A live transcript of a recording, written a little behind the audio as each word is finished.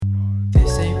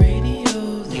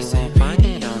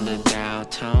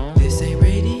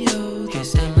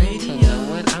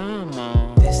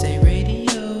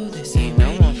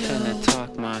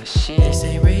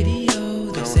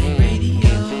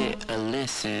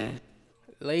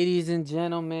Ladies and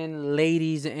gentlemen,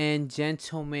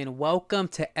 welcome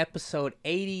to episode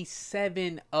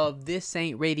 87 of This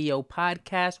Ain't Radio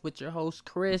podcast with your host,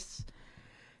 Chris.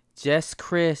 Just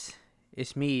Chris.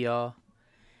 It's me, y'all.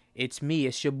 It's me.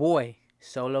 It's your boy,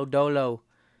 Solo Dolo.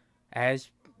 As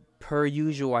per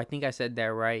usual, I think I said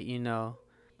that right,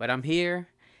 But I'm here,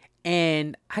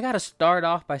 and I got to start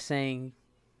off by saying,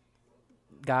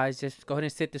 guys, just go ahead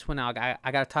and sit this one out.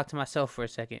 I got to talk to myself for a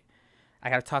second. I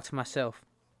got to talk to myself.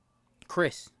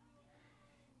 Chris,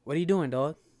 what are you doing,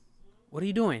 dog? What are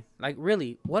you doing? Like,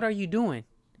 really, what are you doing?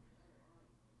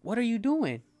 What are you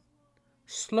doing?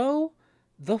 Slow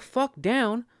the fuck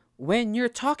down when you're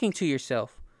talking to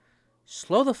yourself.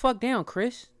 Slow the fuck down,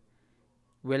 Chris.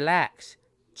 Relax.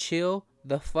 Chill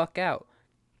the fuck out.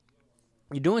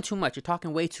 You're doing too much. You're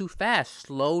talking way too fast.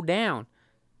 Slow down.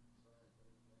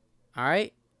 All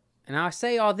right? And I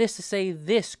say all this to say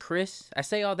this, Chris. I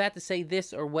say all that to say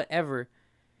this or whatever.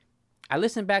 I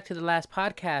listened back to the last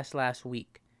podcast last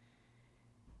week.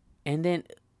 And then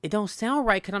it don't sound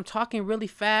right because I'm talking really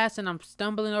fast and I'm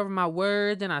stumbling over my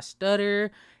words and I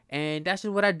stutter. And that's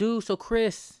just what I do. So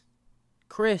Chris,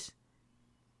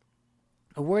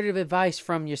 a word of advice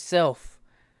from yourself.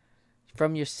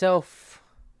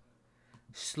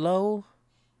 Slow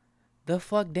the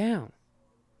fuck down.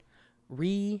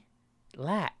 Relax.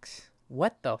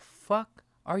 What the fuck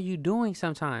are you doing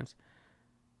sometimes?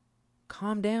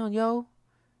 Calm down, yo.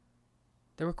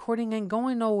 The recording ain't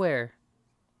going nowhere.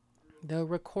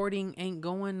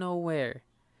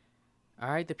 All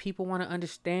right? The people want to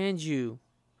understand you.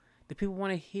 The people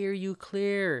want to hear you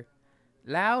clear.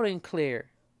 Loud and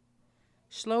clear.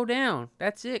 Slow down.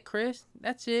 That's it, Chris.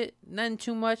 That's it. Nothing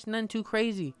too much, nothing too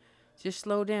crazy. Just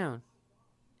slow down.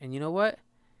 And you know what?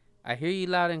 I hear you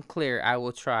loud and clear. I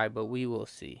will try, but we will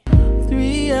see.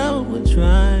 3-hour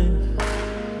drive.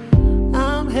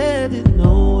 I'm headed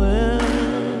nowhere.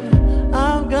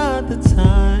 I've got the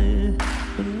time.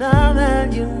 But now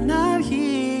that you're not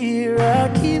here, I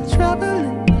keep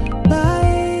traveling by.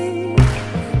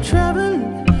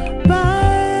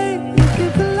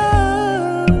 Looking for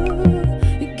love.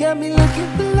 You got me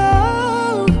looking for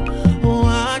love. Oh,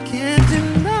 I can't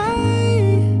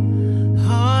deny.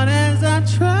 Hard as I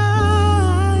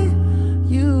try,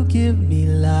 you give me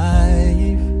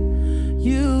life.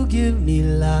 You give me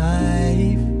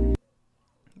life.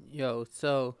 Yo,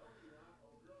 so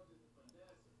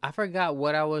I forgot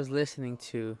what I was listening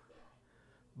to,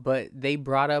 but they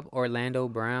brought up Orlando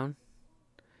Brown.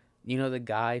 You know, the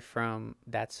guy from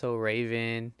That's So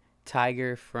Raven,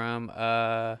 Tiger from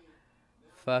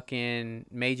fucking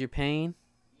Major Payne.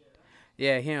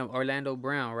 Yeah, him, Orlando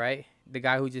Brown, right? The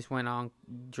guy who just went on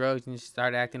drugs and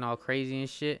started acting all crazy and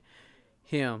shit.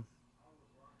 Him.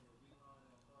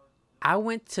 I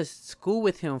went to school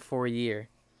with him for a year.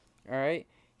 All right?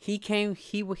 He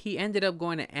ended up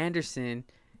going to Anderson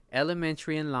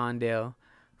Elementary in Lawndale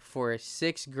for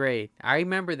 6th grade. I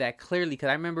remember that clearly because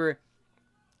I remember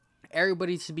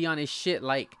everybody used to be on his shit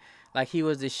like he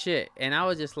was the shit. And I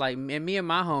was just like, and me and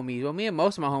my homies, well, me and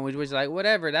most of my homies was like,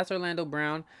 whatever, that's Orlando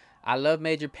Brown. I love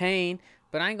Major Payne,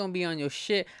 but I ain't gonna be on your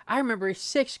shit. I remember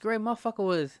 6th grade, motherfucker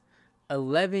was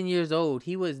 11 years old.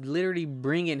 He was literally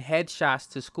bringing headshots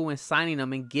to school and signing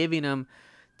them and giving them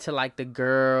to like the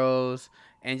girls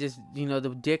and just,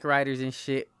 the dick riders and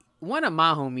shit. One of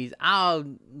my homies, I'll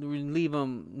leave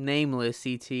him nameless,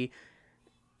 CT. He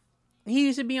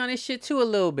used to be on his shit too a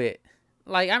little bit.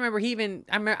 Like I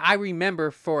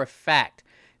remember for a fact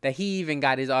that he even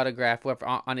got his autograph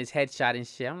on his headshot and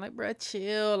shit. I'm like, bro,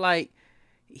 chill. Like,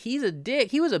 he's a dick.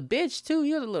 He was a bitch too.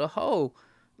 He was a little hoe.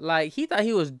 Like, he thought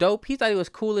he was dope. He thought he was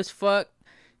cool as fuck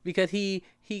because he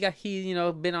been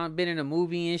in a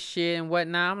movie and shit and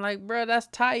whatnot. I'm like, bro, that's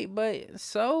tight, but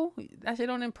so that shit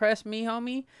don't impress me,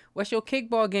 homie. What's your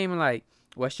kickball game like?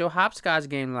 What's your hopscotch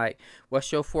game like?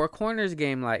 What's your four corners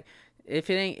game like? If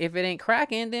it ain't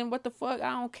cracking, then what the fuck?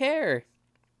 I don't care.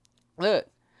 Look,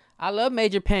 I love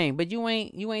Major Payne, but you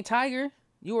ain't Tiger.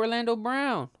 You Orlando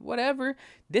Brown. Whatever.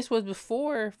 This was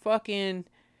before fucking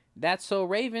That's So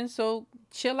Raven, so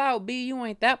chill out, B. You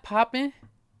ain't that poppin'.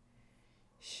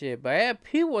 Shit, but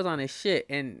people was on his shit,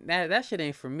 and that shit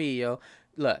ain't for me, yo.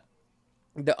 Look,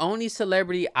 the only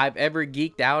celebrity I've ever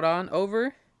geeked out on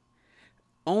over,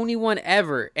 only one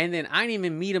ever, and then I didn't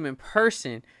even meet him in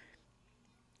person.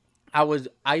 I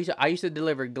used to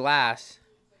deliver glass,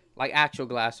 like actual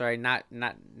glass, sorry, not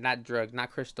drugs, not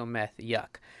crystal meth,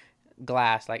 yuck.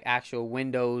 Glass, like actual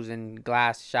windows and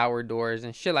glass shower doors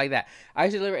and shit like that. I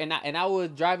used to deliver, and I was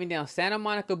driving down Santa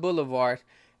Monica Boulevard,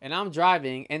 and I'm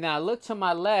driving, and then I look to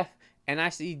my left, and I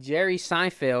see Jerry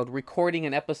Seinfeld recording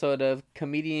an episode of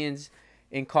Comedians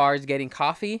in cars getting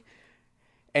coffee.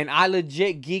 And I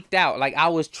legit geeked out. Like, I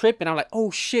was tripping. I'm like,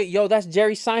 oh, shit, yo, that's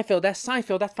Jerry Seinfeld. That's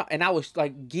Seinfeld. That's fine. And I was,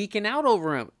 like, geeking out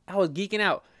over him. I was geeking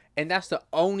out. And that's the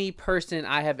only person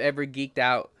I have ever geeked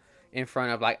out in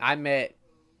front of. Like, I met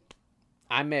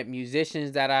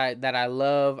musicians that I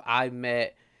love. I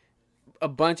met a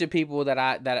bunch of people that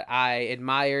I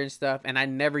admire and stuff. And I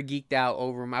never geeked out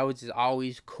over them. I was just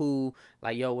always cool.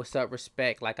 Like, yo, what's up?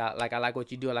 Respect. Like I like what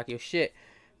you do. I like your shit.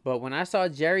 But when I saw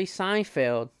Jerry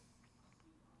Seinfeld,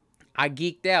 I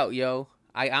geeked out, yo.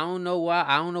 I don't know why.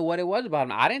 I don't know what it was about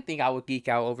him. I didn't think I would geek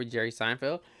out over Jerry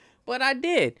Seinfeld, but I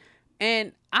did.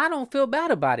 And I don't feel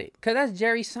bad about it, because that's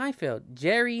Jerry Seinfeld.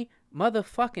 Jerry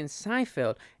motherfucking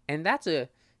Seinfeld. And that's a...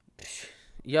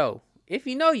 Yo, if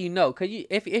you know, you know. Because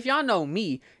if y'all know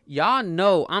me, y'all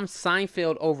know I'm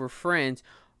Seinfeld over Friends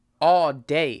all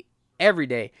day, every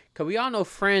day. Because we all know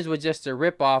Friends was just a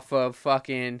ripoff of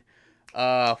fucking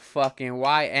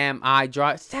Why Am I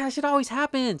Drive. That shit always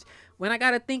happens when I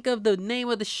gotta think of the name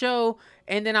of the show,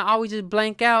 and then I always just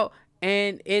blank out,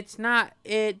 and it's not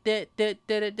it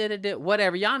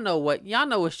whatever. Y'all know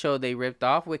what show they ripped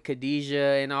off with Khadijah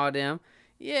and all them.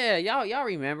 Yeah, y'all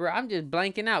remember. I'm just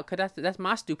blanking out because that's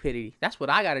my stupidity. That's what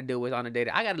I gotta deal with on a day.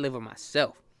 I gotta live with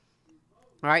myself.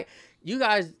 All right, you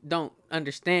guys don't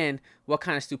understand what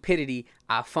kind of stupidity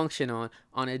I function on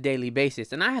a daily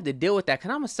basis, and I have to deal with that because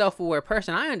I'm a self-aware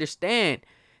person. I understand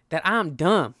that I'm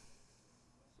dumb.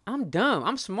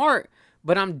 I'm smart,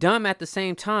 but I'm dumb at the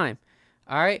same time.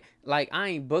 All right, like, I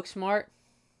ain't book smart.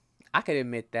 I could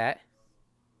admit that.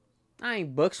 I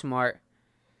ain't book smart.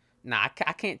 Nah,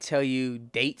 I can't tell you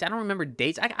dates. I don't remember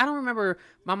dates. I don't remember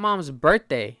my mom's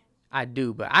birthday. I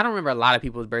do, but I don't remember a lot of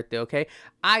people's birthday. Okay,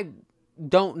 I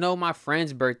don't know my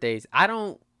friends' birthdays. I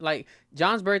don't, like,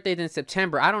 John's birthday's in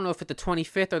September. I don't know if it's the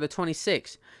 25th or the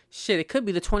 26th. Shit, it could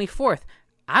be the 24th.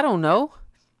 I don't know.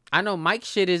 I know Mike's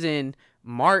shit is in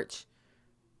March.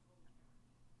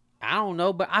 I don't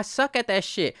know, but I suck at that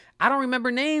shit. I don't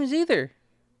remember names either.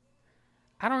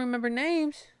 I don't remember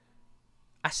names.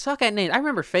 I suck at names. I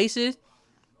remember faces.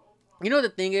 You know what the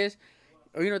thing is?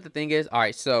 All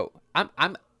right, so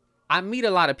I meet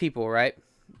a lot of people, right?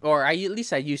 Or at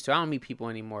least I used to. I don't meet people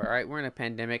anymore, all right? We're in a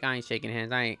pandemic. I ain't shaking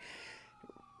hands. I ain't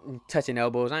touching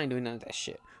elbows. I ain't doing none of that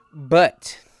shit.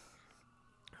 But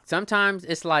sometimes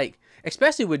it's like,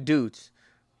 especially with dudes,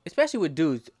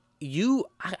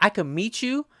 I could meet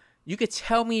you. You could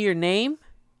tell me your name.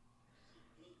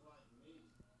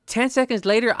 10 seconds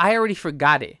later, I already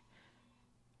forgot it.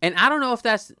 And I don't know if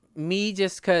that's me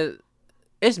just because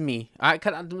it's me. All right,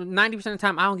 because 90% of the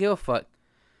time, I don't give a fuck.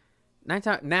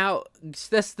 Now,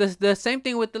 the same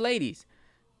thing with the ladies.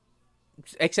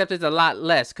 Except it's a lot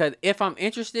less. Because if I'm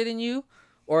interested in you,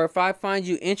 or if I find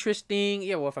you interesting,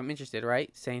 if I'm interested,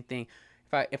 right? Same thing.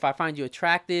 If I find you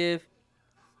attractive,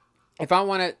 if I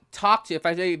want to talk to you,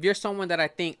 if you're someone that I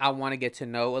think I want to get to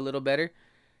know a little better,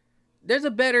 there's a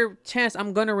better chance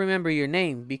I'm going to remember your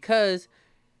name because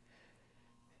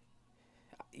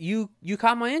you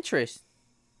caught my interest.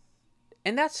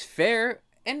 And that's fair.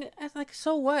 And it's like,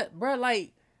 so what, bro?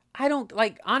 Like, I don't,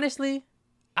 like, honestly,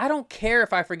 I don't care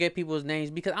if I forget people's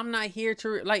names because I'm not here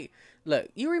to, like, look,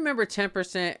 you remember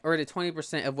 10% or the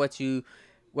 20% of what you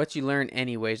learn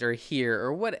anyways, or hear,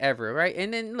 or whatever, right?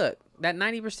 And then look, that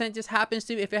 90% just happens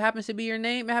to, if it happens to be your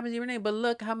name, it happens to be your name. But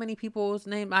look how many people's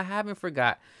name I haven't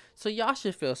forgot. So y'all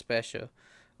should feel special,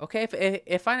 okay?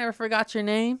 If I never forgot your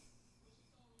name,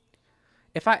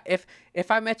 if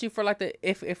I met you for like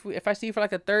if I see you for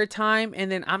like the third time,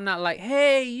 and then I'm not like,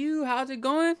 hey, you, how's it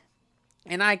going?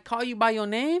 And I call you by your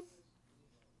name.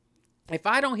 If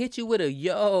I don't hit you with a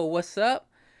yo, what's up?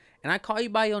 And I call you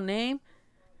by your name,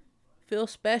 feel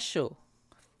special.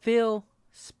 Feel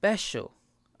special.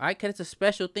 All right? Because it's a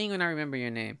special thing when I remember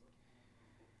your name.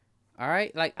 All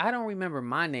right? Like, I don't remember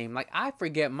my name. Like, I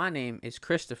forget my name is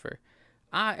Christopher.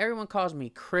 Everyone calls me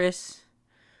Chris.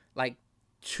 Like,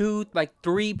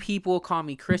 3 people call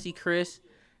me Chrissy Chris.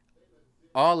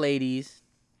 All ladies.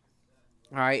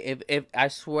 All right? If I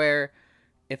swear,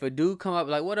 if a dude come up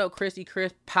like, what up, Chrissy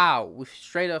Chris? Pow. We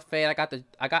straight up fade. I got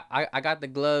the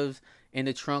gloves in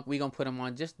the trunk. We gonna put them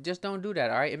on. Just don't do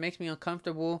that, all right? It makes me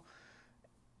uncomfortable,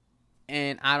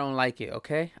 and I don't like it,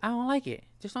 okay? I don't like it.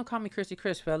 Just don't call me Chrissy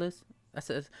Chris, fellas.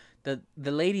 The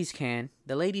ladies can.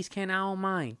 The ladies can. I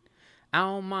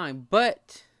don't mind.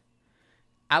 But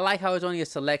I like how it's only a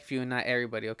select few and not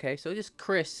everybody, okay? So just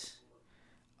Chris.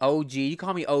 OG. You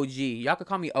call me OG. Y'all can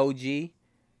call me OG.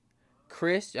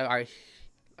 Chris. All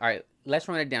right. Let's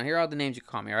run it down. Here are all the names you can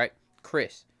call me, all right?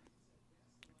 Chris.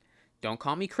 Don't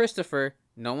call me Christopher.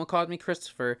 No one calls me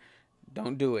Christopher.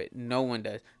 Don't do it. No one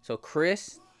does. So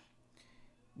Chris,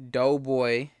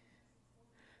 Doughboy,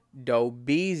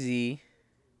 Doughbeezy,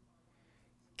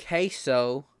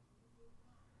 Queso,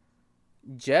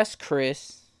 Just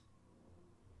Chris,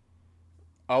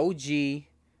 OG,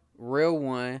 Real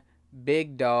One,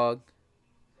 Big Dog,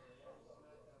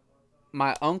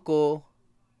 my uncle,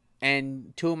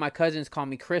 and two of my cousins call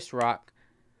me Chris Rock.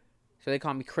 So they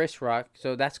call me Chris Rock.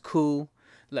 So that's cool.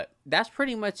 Look, that's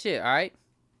pretty much it, all right?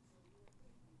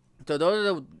 So those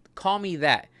are the, call me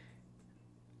that.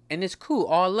 And it's cool,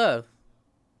 all love.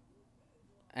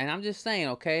 And I'm just saying,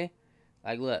 okay?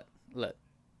 Like, look.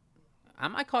 I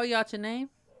might call you out your name,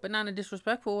 but not in a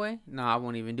disrespectful way. No, I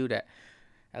won't even do that.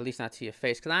 At least not to your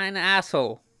face, because I ain't an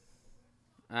asshole.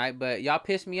 All right, but y'all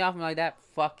piss me off. I'm like, that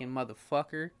fucking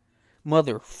motherfucker.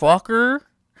 Motherfucker.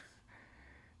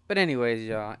 But anyways,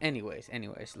 y'all. Anyways,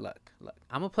 look.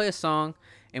 I'm going to play a song,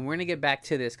 and we're going to get back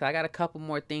to this, because I got a couple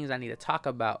more things I need to talk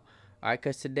about. All right,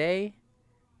 because today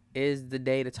is the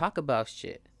day to talk about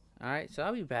shit. All right, so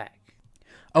I'll be back.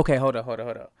 Okay, hold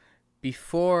up.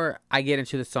 Before I get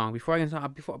into the song,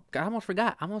 I almost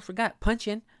forgot. Punched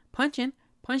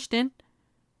in.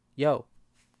 Yo,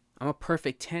 I'm a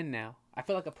perfect 10 now. I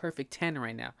feel like a perfect 10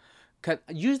 right now. Cause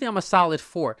usually I'm a solid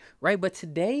 4, right? But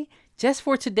today, just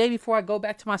for today, before I go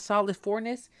back to my solid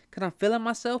 4ness, cause I'm feeling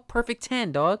myself, perfect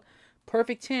 10, dog.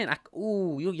 Perfect 10.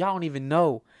 Y'all don't even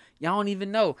know.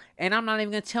 And I'm not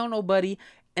even gonna tell nobody.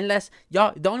 Unless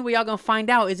y'all, the only way y'all gonna find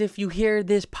out is if you hear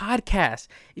this podcast.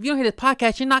 If you don't hear this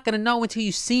podcast, you're not gonna know until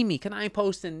you see me, cause I ain't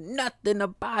posting nothing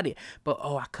about it. But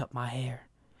I cut my hair,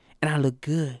 and I look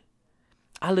good.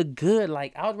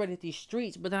 Like I was ready at these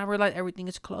streets, but then I realized everything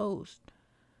is closed.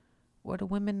 Where the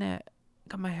women at?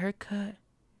 Got my hair cut.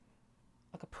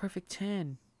 Like a perfect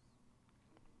 10.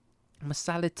 I'm a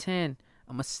solid 10.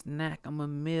 I'm a snack. I'm a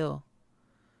meal.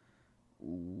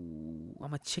 Ooh,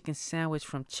 I'm a chicken sandwich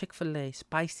from Chick-fil-A,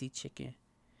 spicy chicken.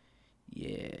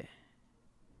 Yeah.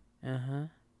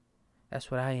 That's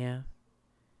what I am.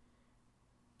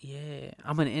 Yeah,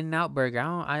 I'm an In-N-Out burger.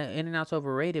 In-N-Out's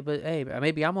overrated, but hey,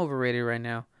 maybe I'm overrated right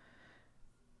now.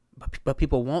 But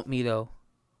people want me though,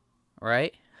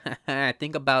 right?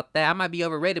 Think about that. I might be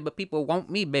overrated, but people want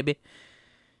me, baby.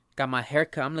 Got my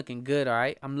haircut. I'm looking good, all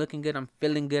right? I'm looking good. I'm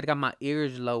feeling good. I got my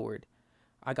ears lowered.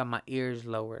 All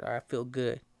right? I feel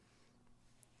good.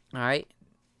 All right?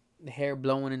 The hair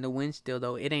blowing in the wind still,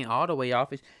 though. It ain't all the way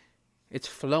off. It's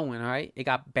flowing, all right? It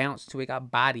got bounce to it.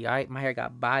 Got body, all right? My hair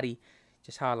got body.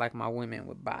 Just how I like my women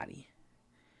with body.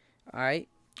 All right?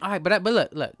 All right, but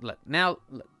look. Now,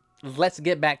 look, let's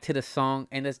get back to the song,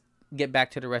 and let's get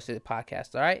back to the rest of the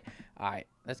podcast, all right? All right,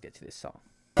 let's get to this song.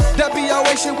 That be our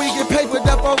way, shit, we get papered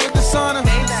up over the sauna.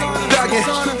 Duggin',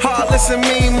 heartless and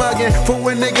mean muggin'. For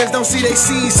when niggas don't see they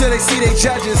seeds till they see they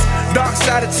judges. Dark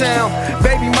side of town,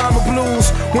 baby mama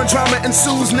blues. When drama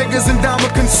ensues, niggas and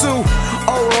Dama can sue.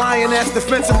 Old lioness,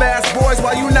 defensive ass boys.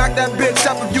 While you knock that bitch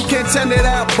up if you can't tend it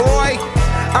out, boy.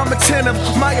 I'm attentive,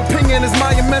 my opinion is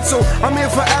monumental. I'm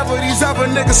here forever, these other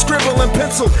niggas scribble in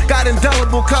pencil. Got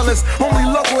indelible colors, only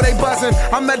look where they buzzing.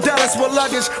 I'm at Dallas with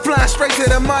luggage, flying straight to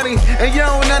the money. And you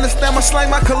don't understand my slang,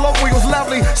 my colloquial's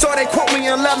lovely. So they quote me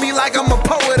and love me like I'm a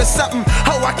poet or something.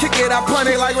 Oh, I kick it, I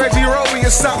punt it like Reggie Roby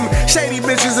or something. Shady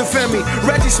bitches offend me,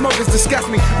 Reggie smokers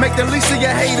disgust me. Make the least of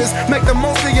your haters, make the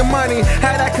most of your money.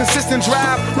 Had that consistent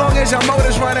drive, long as your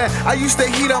motor's running. I used to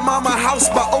heat up mama house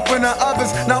by opening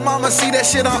ovens. Now mama see that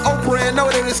shit on Oprah and know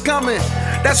that it's coming.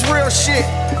 That's real shit.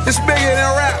 It's bigger than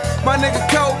rap. My nigga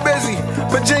Cole busy.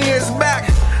 Virginia is back.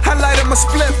 I light up my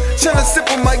spliff, chillin'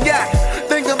 sippin' my yak.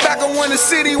 Thinking back on when the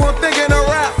city won't thinking of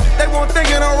rap. They won't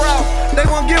thinking of rap. They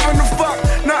won't giving a fuck.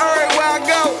 Now everywhere I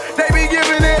go, they be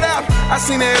giving it up. I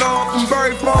seen it all from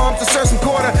Berry Farm to Surson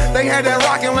Quarter. They had that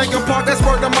rock in Lincoln Park, that's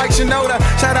word to Mike Shinoda.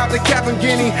 Shout out to Captain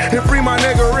Guinea and free my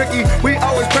nigga Ricky. We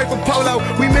always pray for Polo,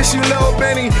 we miss you Lil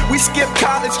Benny. We skip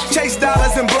college, chase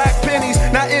dollars and black pennies.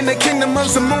 Not in the kingdom of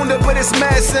Zamunda, but it's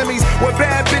mad semis. With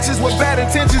bad bitches with bad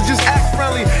intentions, just act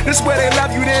friendly. This where they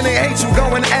love you, then they hate you.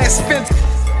 Go and ask Fenty.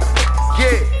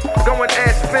 Yeah, go and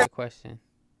ask Fenty. Question.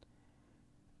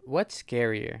 What's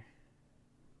scarier?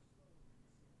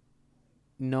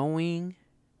 Knowing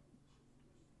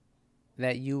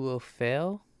that you will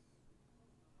fail,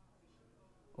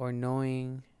 or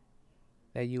knowing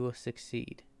that you will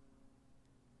succeed?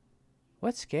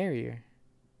 What's scarier?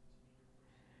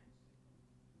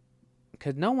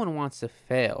 Because no one wants to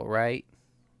fail, right?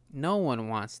 No one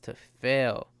wants to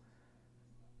fail.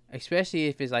 Especially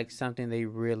if it's like something they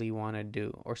really want to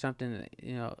do, or something that,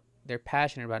 you know, they're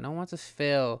passionate about. No one wants to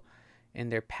fail in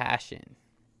their passion.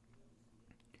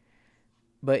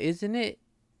 But isn't it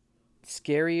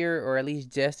scarier, or at least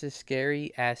just as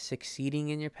scary as succeeding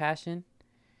in your passion?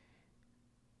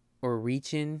 or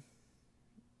reaching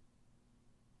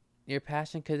your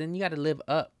passion, because then you got to live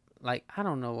up. Like, I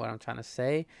don't know what I'm trying to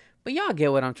say, but y'all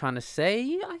get what I'm trying to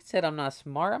say. I said I'm not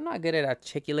smart. I'm not good at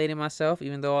articulating myself,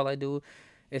 even though all I do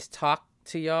is talk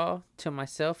to y'all, to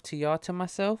myself, to y'all, to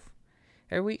myself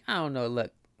every week. I don't know.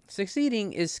 Look,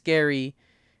 succeeding is scary,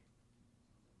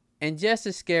 and just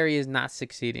as scary as not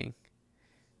succeeding.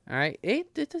 All right,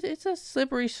 it's a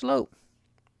slippery slope,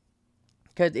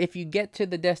 because if you get to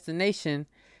the destination,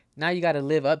 now you got to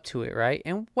live up to it, right?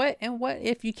 And what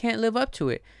if you can't live up to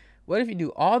it? What if you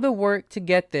do all the work to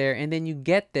get there, and then you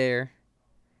get there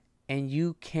and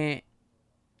you can't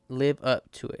live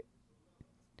up to it?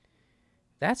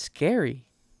 That's scary.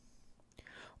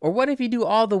 Or what if you do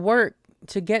all the work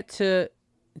to get to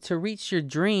reach your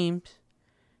dreams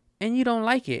and you don't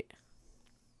like it?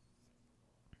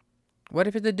 What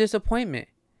if it's a disappointment?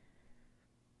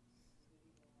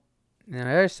 And the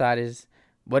other side is,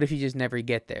 what if you just never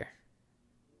get there?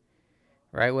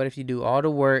 Right? What if you do all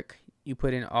the work, you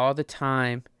put in all the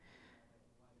time,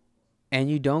 and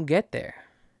you don't get there?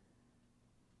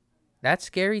 That's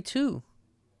scary too.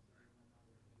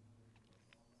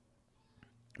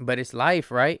 But it's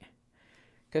life, right?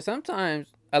 Because sometimes,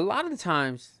 a lot of the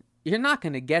times, you're not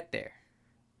going to get there.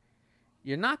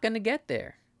 You're not going to get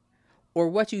there. Or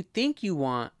what you think you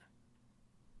want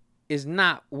is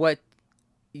not what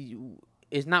you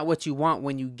want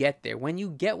when you get there. When you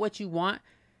get what you want,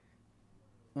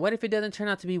 what if it doesn't turn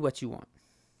out to be what you want?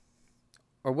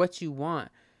 Or what you want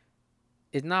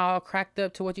is not all cracked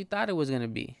up to what you thought it was going to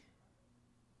be?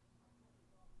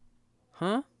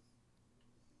 Huh?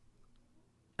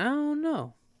 I don't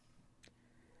know.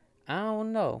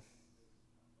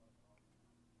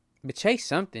 But chase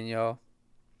something, y'all.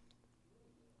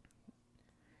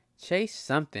 Chase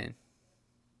something.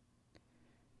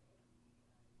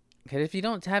 Because if you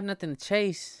don't have nothing to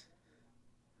chase,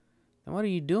 then what are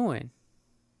you doing?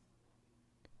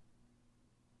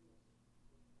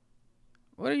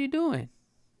 What are you doing?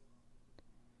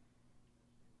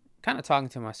 Kind of talking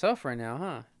to myself right now,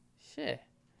 huh? Shit.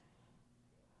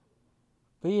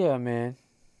 But yeah, man.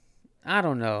 I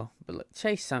don't know. But look,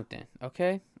 chase something,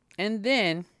 okay? And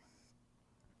then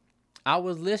I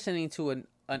was listening to an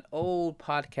old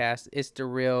podcast. It's the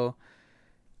real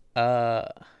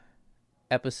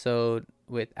episode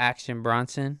with Action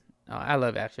Bronson. Oh, I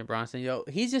love Action Bronson. Yo,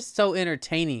 he's just so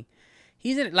entertaining.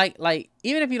 He's in, like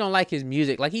even if you don't like his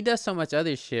music, like he does so much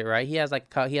other shit, right? He has like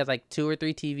 2 or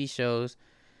 3 TV shows.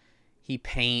 He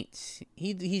paints.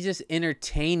 He's just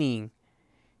entertaining.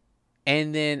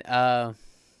 And then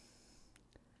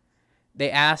they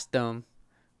asked him,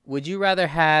 would you rather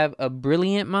have a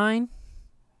brilliant mind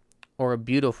or a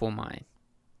beautiful mind?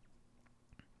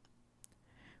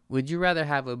 Would you rather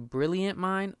have a brilliant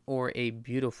mind or a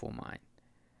beautiful mind?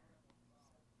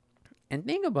 And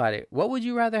think about it. What would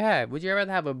you rather have? Would you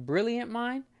rather have a brilliant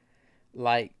mind?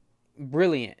 Like,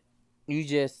 brilliant. You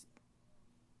just,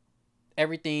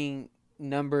 everything,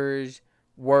 numbers,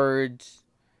 words,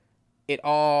 it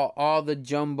all the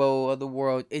jumbo of the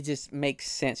world, it just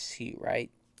makes sense to you, right?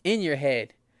 In your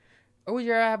head. Or would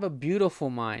you rather have a beautiful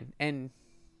mind? And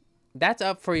that's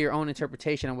up for your own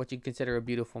interpretation on what you consider a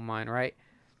beautiful mind, right?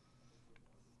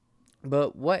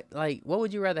 But what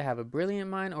would you rather have, a brilliant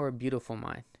mind or a beautiful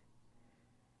mind?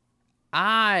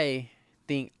 I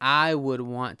think I would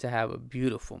want to have a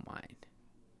beautiful mind.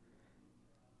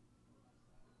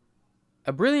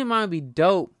 A brilliant mind would be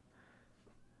dope,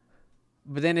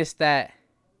 but then it's that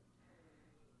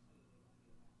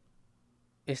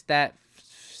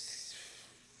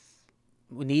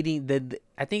needing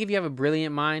I think if you have a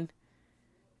brilliant mind,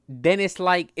 then it's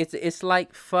like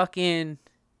fucking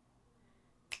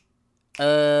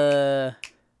fuck.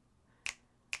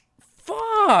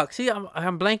 See,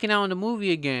 I'm blanking out on the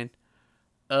movie again.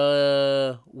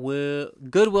 Good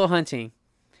Will Hunting.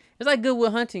 It's like Good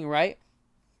Will Hunting, right?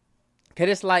 Cause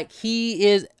it's like he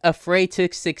is afraid to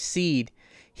succeed.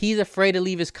 He's afraid to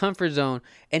leave his comfort zone,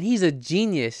 and he's a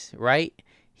genius, right?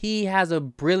 He has a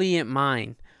brilliant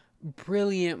mind,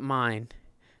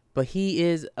 but he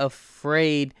is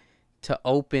afraid to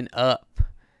open up.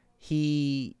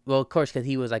 Of course, because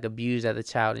he was like abused as a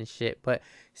child and shit, but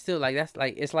still, like, that's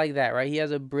like, it's like that, right? He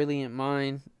has a brilliant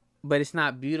mind, but it's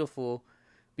not beautiful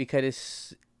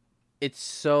because it's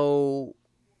so,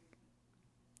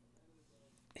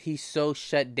 he's so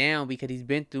shut down because he's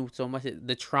been through so much.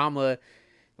 The trauma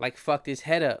like fucked his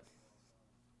head up.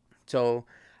 So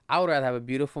I would rather have a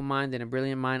beautiful mind than a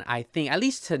brilliant mind. I think at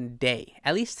least today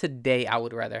I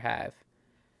would rather have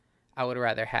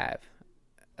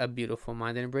a beautiful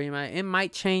mind and a brilliant mind. It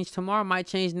might change tomorrow, might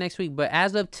change next week, but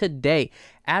as of today,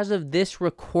 as of this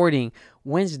recording,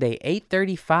 Wednesday,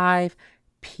 8:35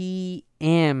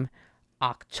 p.m.,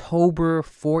 October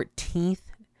 14th,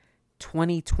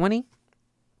 2020,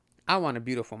 I want a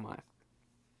beautiful mind.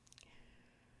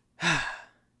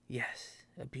 Yes,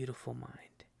 a beautiful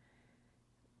mind.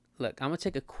 Look, I'm going to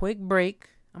take a quick break.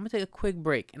 And I'm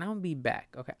going to be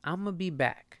back. Okay, I'm going to be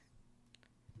back.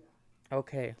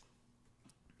 Okay,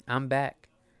 I'm back.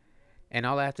 And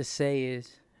all I have to say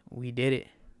is, we did it.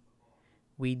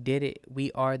 We did it.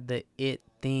 We are the it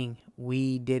thing.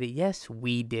 We did it. Yes,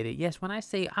 we did it. Yes, when I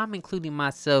say I'm including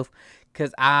myself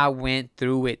because I went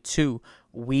through it too.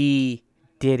 We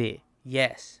did it.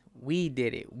 Yes, we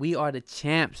did it. We are the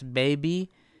champs, baby.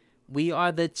 We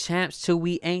are the champs till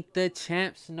we ain't the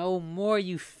champs no more.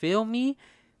 You feel me?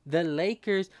 The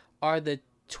Lakers are the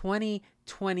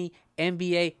 2020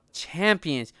 NBA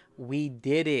champions. We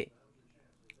did it.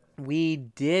 We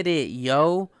did it,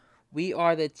 yo. We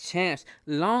are the champs.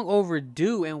 Long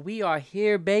overdue, and we are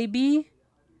here, baby.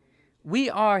 We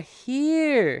are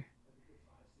here.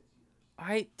 All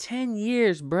right, 10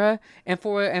 years, bruh. And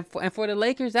for the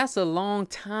Lakers, that's a long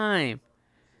time.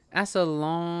 That's a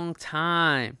long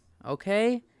time.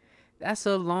 Okay? That's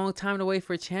a long time to wait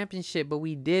for a championship, but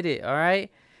we did it, all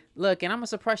right? Look, and I'm a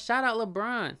surprise. Shout out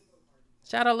LeBron.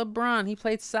 Shout out LeBron. He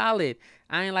played solid.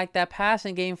 I ain't like that pass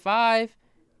in Game 5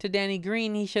 to Danny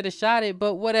Green. He should have shot it,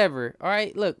 but whatever. All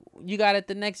right, look, you got it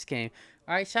the next game.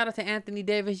 All right, shout out to Anthony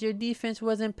Davis. Your defense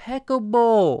was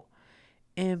impeccable.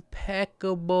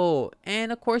 Impeccable.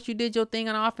 And, of course, you did your thing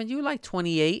on offense. You were like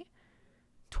 28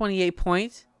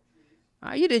 points. All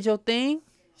right, you did your thing.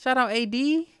 Shout out AD.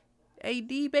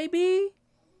 AD, baby.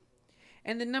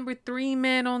 And the number 3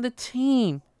 man on the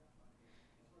team,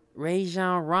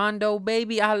 Rajon Rondo,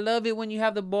 baby. I love it when you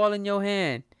have the ball in your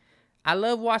hand. I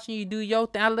love watching you do your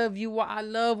thing. I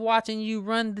love watching you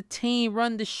run the team,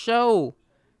 run the show.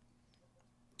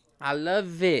 I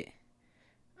love it.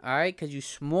 All right, because you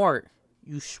smart.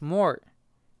 You smart.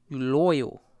 You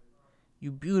loyal.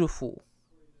 You beautiful.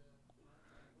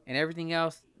 And everything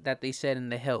else that they said in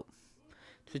the help.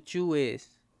 That's what you is.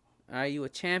 All right, you a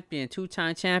champion,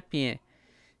 2-time champion.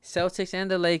 Celtics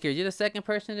and the Lakers. You're the second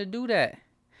person to do that.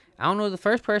 I don't know who the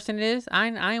first person is. I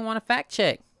ain't want to fact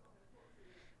check.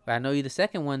 But I know you're the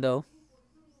second one, though.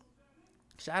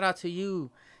 Shout out to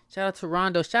you. Shout out to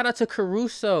Rondo. Shout out to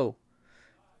Caruso,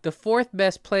 the 4th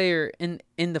best player in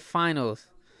the finals.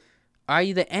 Are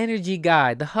you the energy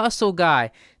guy, the hustle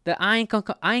guy, the I ain't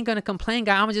gonna complain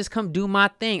guy? I'ma just come do my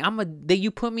thing.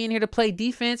 You put me in here to play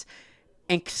defense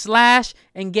and slash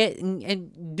and get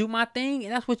and do my thing,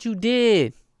 and that's what you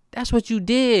did. That's what you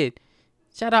did.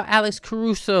 Shout out Alex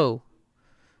Caruso.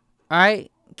 All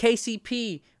right,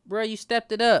 KCP, bro, you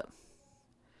stepped it up.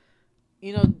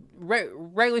 You know,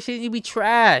 regular season you be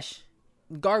trash.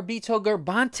 Garbito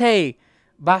Garbante,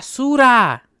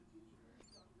 basura.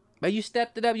 But you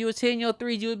stepped it up. You was hitting your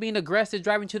threes. You was being aggressive,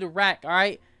 driving to the rack. All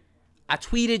right. I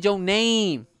tweeted your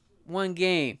name one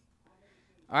game.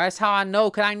 All right. That's how I know,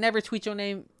 because I never tweet your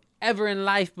name ever in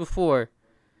life before.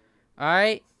 All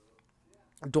right.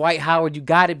 Dwight Howard, you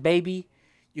got it, baby.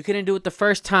 You couldn't do it the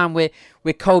first time with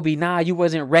Kobe. Nah, you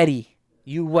wasn't ready.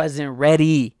 You wasn't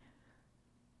ready.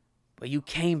 But you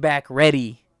came back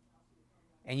ready.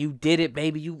 And you did it,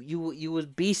 baby. You was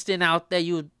beasting out there.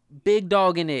 You was big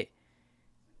dogging it.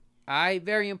 All right,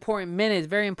 very important minutes,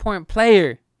 very important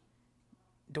player.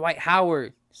 Dwight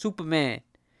Howard, Superman.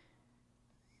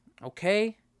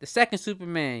 Okay, the second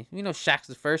Superman. You know Shaq's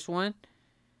the first one.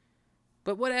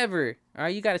 But whatever. All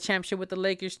right, you got a championship with the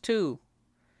Lakers too.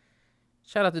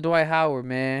 Shout out to Dwight Howard,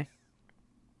 man.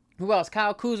 Who else?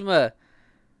 Kyle Kuzma.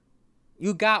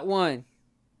 You got one.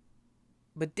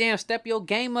 But damn, step your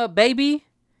game up, baby.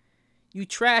 You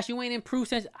trash. You ain't improved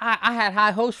since I had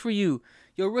high hopes for you.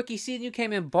 Your rookie season, you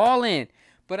came in balling.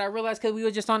 But I realized because we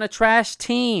were just on a trash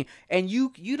team. And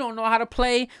you don't know how to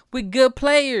play with good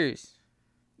players.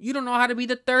 You don't know how to be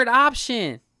the third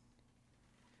option.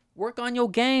 Work on your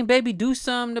game, baby. Do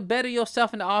something to better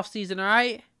yourself in the offseason, all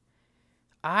right?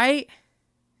 All right?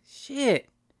 Shit.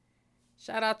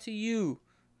 Shout out to you.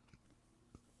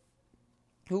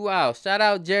 Who else? Shout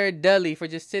out Jared Dudley for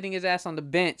just sitting his ass on the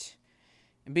bench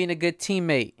and being a good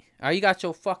teammate. All right, you got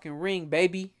your fucking ring,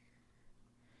 baby.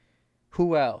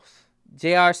 Who else?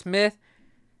 J.R. Smith,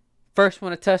 first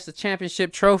one to touch the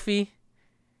championship trophy.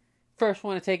 First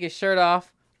one to take his shirt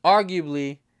off,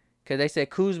 arguably, because they said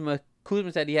Kuzma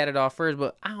said he had it off first,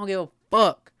 but I don't give a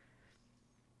fuck.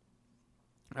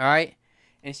 All right?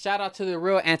 And shout out to the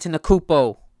real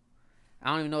Antetokounmpo. I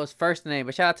don't even know his first name,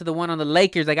 but shout out to the one on the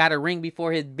Lakers that got a ring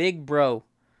before his big bro.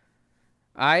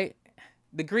 All right,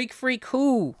 the Greek Freak,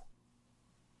 who?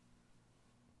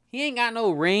 He ain't got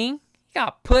no ring. He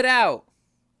got put out.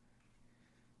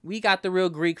 We got the real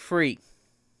Greek Freak.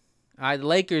 All right, the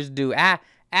Lakers do.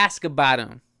 Ask about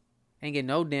him. Ain't get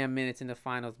no damn minutes in the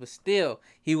finals, but still,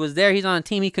 he was there. He's on the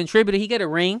team. He contributed. He get a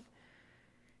ring.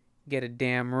 Get a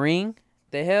damn ring.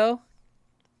 The hell? All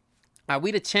right,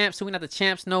 we the champs, so we not the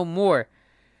champs no more.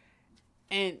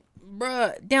 And,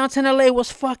 bruh, downtown LA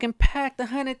was fucking packed.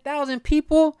 100,000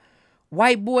 people.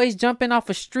 White boys jumping off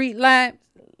of street lamps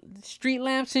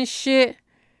and shit.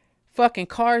 Fucking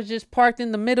cars just parked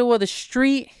in the middle of the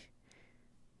street.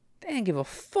 They didn't give a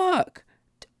fuck.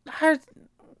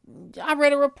 I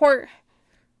read a report.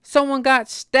 Someone got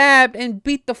stabbed and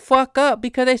beat the fuck up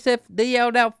because they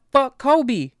yelled out "fuck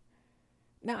Kobe."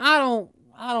 Now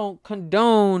I don't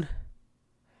condone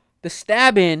the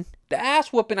stabbing, the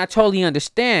ass whooping. I totally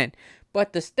understand,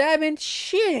 but the stabbing,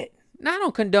 shit. Now I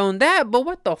don't condone that. But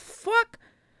what the fuck?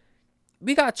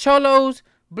 We got Cholos,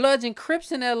 Bloods, and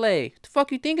Crips in LA. What the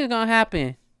fuck you think is gonna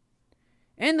happen?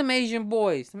 And them Asian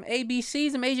boys, some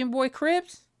ABCs, some Asian boy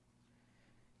Crips.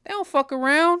 They don't fuck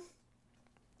around.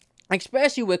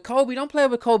 Especially with Kobe. Don't play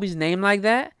with Kobe's name like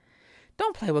that.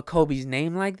 Don't play with Kobe's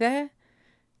name like that.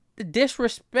 The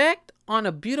disrespect on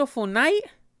a beautiful night.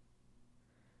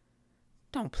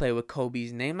 Don't play with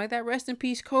Kobe's name like that. Rest in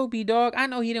peace, Kobe, dog. I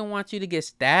know he didn't want you to get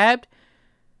stabbed.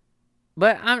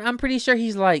 But I'm pretty sure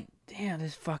he's like, damn,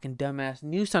 this fucking dumbass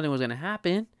knew something was going to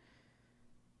happen.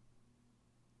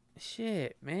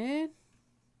 Shit, man.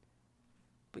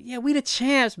 But yeah, we the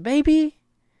champs, baby.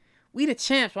 We the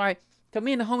champs, right? Cause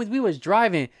me and the homies, we was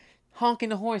driving, honking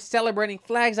the horn, celebrating,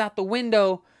 flags out the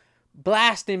window,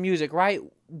 blasting music, right?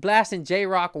 Blasting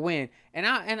J-Rock Win. And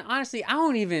honestly, I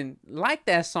don't even like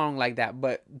that song like that.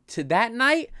 But to that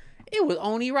night, it was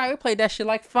only right. We played that shit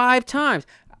like 5 times.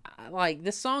 Like,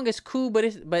 this song is cool, but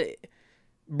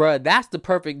bruh, that's the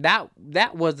perfect,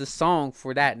 that was the song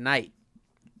for that night.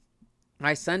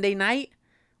 Right, Sunday night,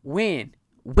 win.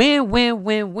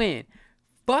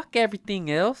 Fuck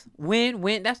everything else.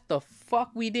 Win. That's the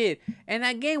fuck we did. And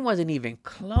that game wasn't even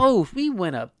close. We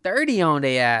went up 30 on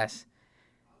their ass.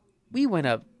 We went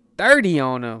up 30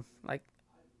 on them. Like,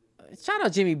 shout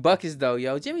out Jimmy Buckets though,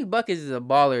 yo. Jimmy Buckets is a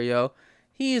baller, yo.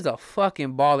 He is a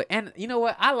fucking baller. And you know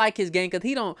what? I like his game because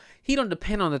he don't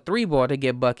depend on the 3-ball to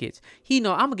get buckets. He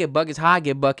know I'm gonna get buckets how I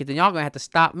get buckets, and y'all gonna have to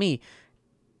stop me.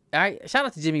 All right, shout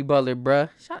out to Jimmy Butler, bruh.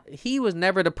 He was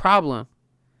never the problem.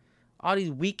 All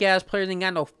these weak ass players ain't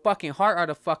got no fucking heart are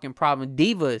the fucking problem.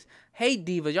 Divas, hate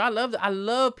divas. Y'all I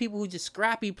love people who just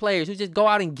scrappy players who just go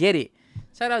out and get it.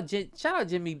 Shout out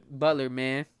Jimmy Butler,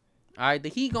 man. All right, the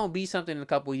Heat gonna be something in a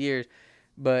couple years,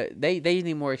 but they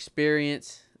need more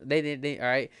experience. They all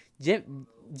right.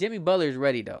 Jimmy Butler's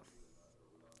ready though.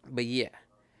 But yeah,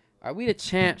 are we the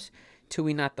champs till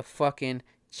we not the fucking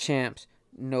champs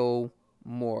no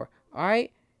more? All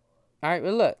right.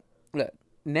 Well, look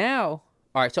now.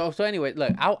 All right, so anyway,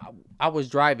 look, I was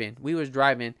driving. We was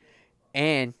driving,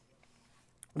 and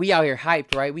we out here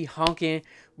hyped, right? We honking.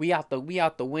 We out the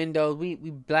windows. We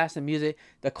blasting music.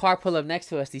 The car pull up next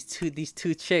to us. These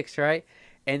two chicks, right?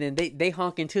 And then they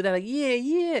honking too. They're like,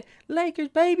 yeah, Lakers,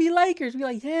 baby, Lakers. We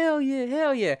like, hell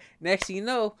yeah. Next thing you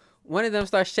know, one of them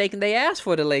starts shaking their ass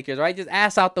for the Lakers, right? Just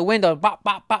ass out the window, bop,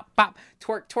 bop, bop, bop,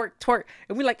 twerk.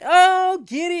 And we like, oh,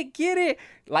 get it.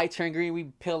 Light turn green, we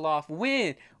peel off.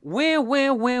 Win.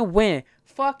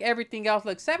 Fuck everything else.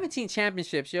 Look, 17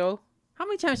 championships, yo. How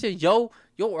many championships your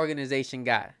organization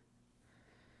got?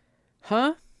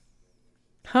 Huh?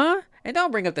 And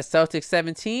don't bring up the Celtics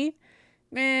 17.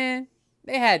 Man,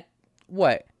 they had,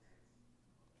 what?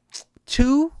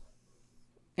 2?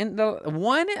 And the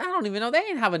one, I don't even know. They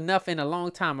didn't have enough in a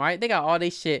long time, right? They got all they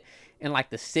shit in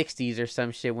like the 60s or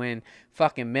some shit when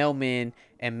fucking mailmen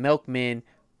and milkmen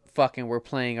fucking were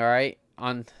playing, all right?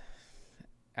 All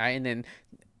right, and then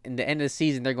in the end of the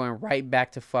season, they're going right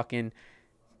back to fucking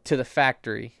to the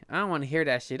factory. I don't want to hear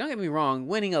that shit. Don't get me wrong.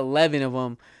 Winning 11 of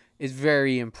them is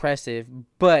very impressive,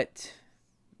 but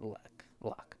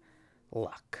luck.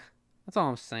 That's all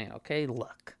I'm saying, okay?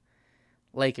 Luck.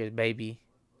 Lakers, baby.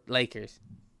 Lakers.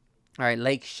 All right,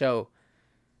 Lake Show.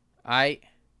 All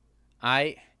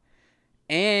right.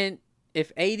 And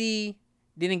if AD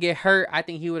didn't get hurt, I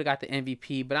think he would have got the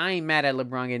MVP. But I ain't mad at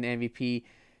LeBron getting the MVP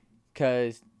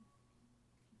because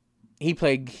he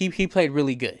played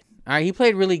really good. All right, he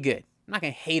played really good. I'm not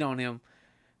going to hate on him.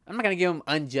 I'm not going to give him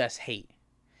unjust hate.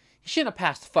 He shouldn't have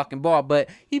passed the fucking ball, but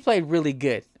he played really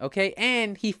good, okay?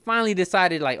 And he finally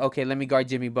decided, like, okay, let me guard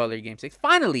Jimmy Butler game 6.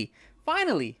 Finally.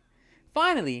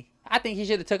 I think he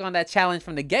should have took on that challenge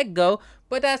from the get-go,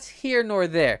 but that's here nor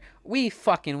there. We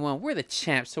fucking won. We're the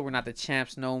champs, so we're not the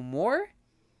champs no more.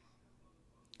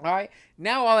 All right,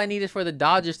 now all I need is for the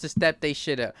Dodgers to step they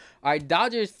shit up. All right,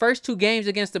 Dodgers first 2 games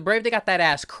against the Braves, they got that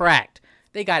ass cracked.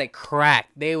 They got it cracked.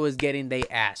 They was getting their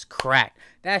ass cracked.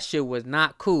 That shit was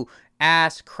not cool.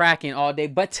 Ass cracking all day.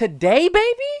 But today,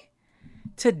 baby,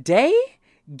 today,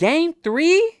 game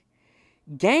 3,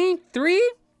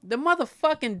 the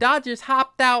motherfucking Dodgers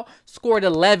hopped out, scored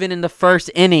 11 in the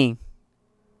first inning.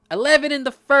 11 in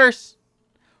the first,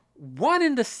 1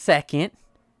 in the second,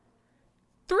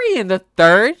 3 in the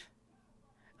third.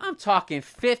 I'm talking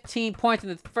 15 points in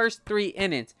the first 3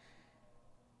 innings.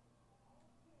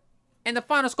 And the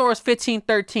final score was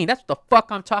 15-13. That's what the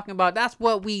fuck I'm talking about. That's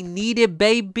what we needed,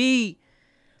 baby.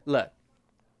 Look,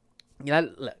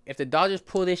 if the Dodgers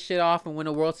pull this shit off and win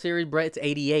a World Series, bro, it's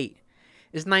 88.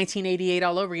 It's 1988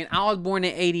 all over again. I was born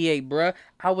in 88, bro.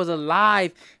 I was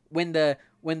alive when the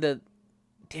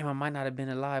damn, I might not have been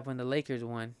alive when the Lakers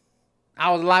won.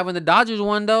 I was alive when the Dodgers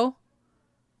won, though.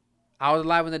 I was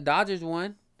alive when the Dodgers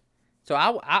won. So I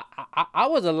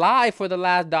was alive for the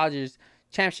last Dodgers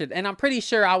championship. And I'm pretty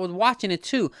sure I was watching it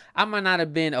too. I might not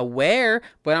have been aware,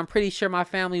 but I'm pretty sure my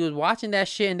family was watching that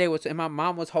shit, and my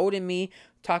mom was holding me,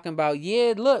 talking about,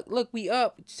 yeah, look, we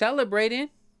up, celebrating.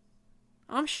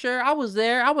 I'm sure I was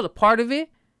there. I was a part of it.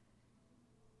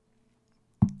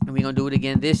 And we're gonna do it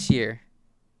again this year.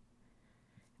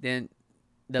 Then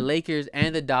the Lakers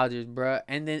and the Dodgers, bro.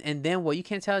 And then what? You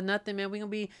can't tell nothing, man. We're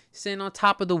going to be sitting on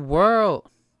top of the world.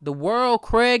 The world,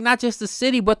 Craig. Not just the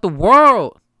city, but the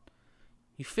world.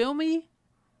 You feel me?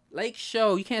 Lake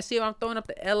Show. You can't see what I'm throwing up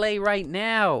to L.A. right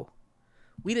now.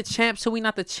 We the champs, so we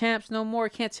not the champs no more.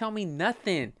 Can't tell me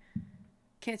nothing.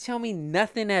 Can't tell me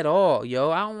nothing at all, yo.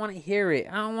 I don't want to hear it.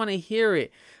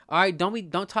 All right,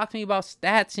 don't talk to me about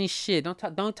stats and shit. Don't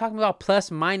talk to me about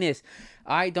plus minus.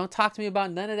 All right, don't talk to me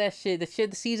about none of that shit.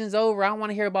 The season's over. I don't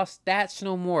want to hear about stats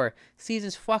no more.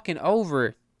 Season's fucking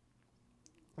over.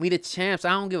 We the champs.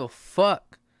 I don't give a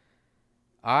fuck.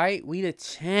 All right, we the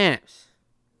champs.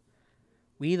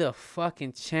 We the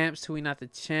fucking champs. So we not the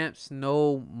champs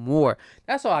no more.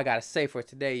 That's all I gotta say for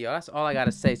today, yo. That's all I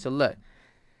gotta say. So look,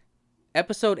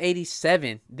 episode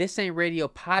 87. This Ain't Radio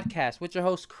podcast with your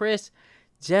host Chris.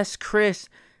 Just Chris.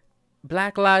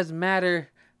 Black Lives Matter.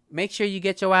 Make sure you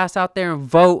get your ass out there and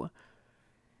vote.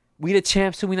 We the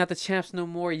champs, so we not the champs no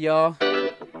more, y'all.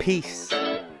 Peace.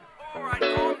 Alright,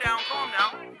 calm down.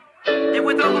 And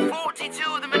with over 42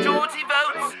 of the majority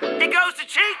votes, it goes to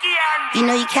Cheeky and... You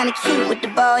know you kinda cute with the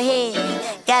bald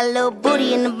head. Got a little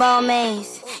booty in the ball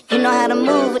maze. You know how to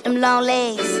move with them long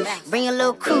legs. Bring a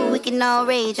little crew, we can all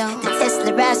rage on. The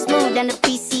Tesla ride smooth down the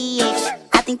PCH.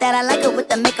 I think that I like her with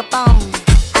the makeup on.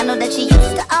 I know that you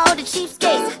used to all the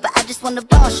cheapskates, but I just want the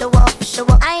ball, show off.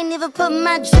 I ain't even put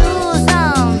my jewels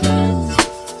on.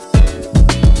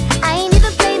 I ain't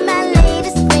even played my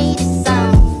latest, greatest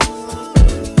song.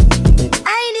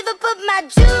 I ain't even put my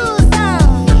jewels on.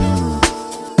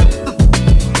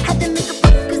 Had to make a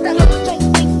book cause the whole straight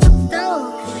make too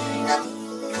dope.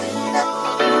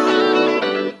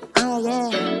 Oh yeah.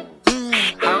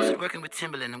 How's it working with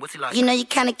Timberland and what's he like? You know you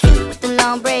kinda cute with the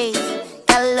long braids.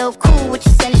 Got a little cool with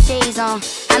your sunny shades on.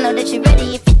 I know that you're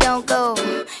ready if you don't go.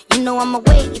 You know I'ma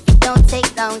wait if you don't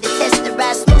take long. The test the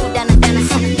ride smooth down the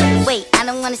wait, I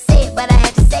don't wanna say it, but I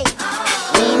had to say it.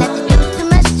 We ain't have to do too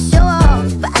much to show off,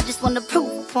 but I just wanna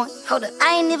prove a point. Hold up,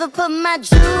 I ain't even put my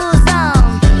jewels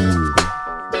on.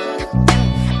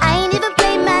 I ain't even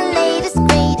played my latest,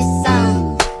 greatest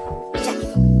song.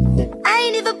 I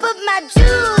ain't even put my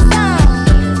jewels on.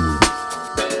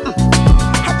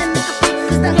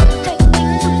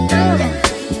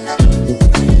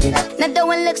 Now the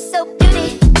one looks so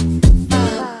beauty,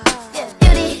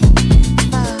 beauty,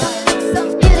 so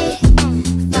beauty.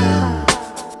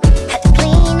 Had to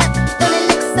clean up, don't it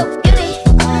look so beauty,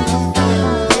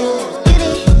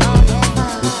 beauty,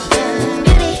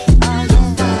 beauty.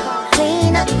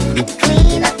 Clean up,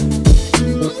 clean up.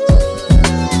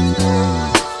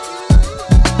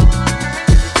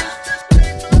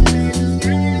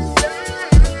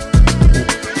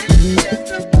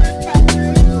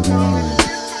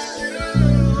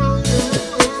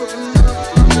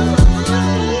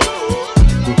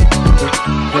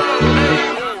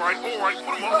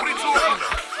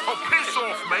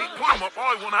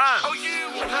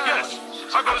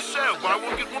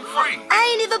 I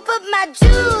ain't even put my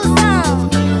jewels on.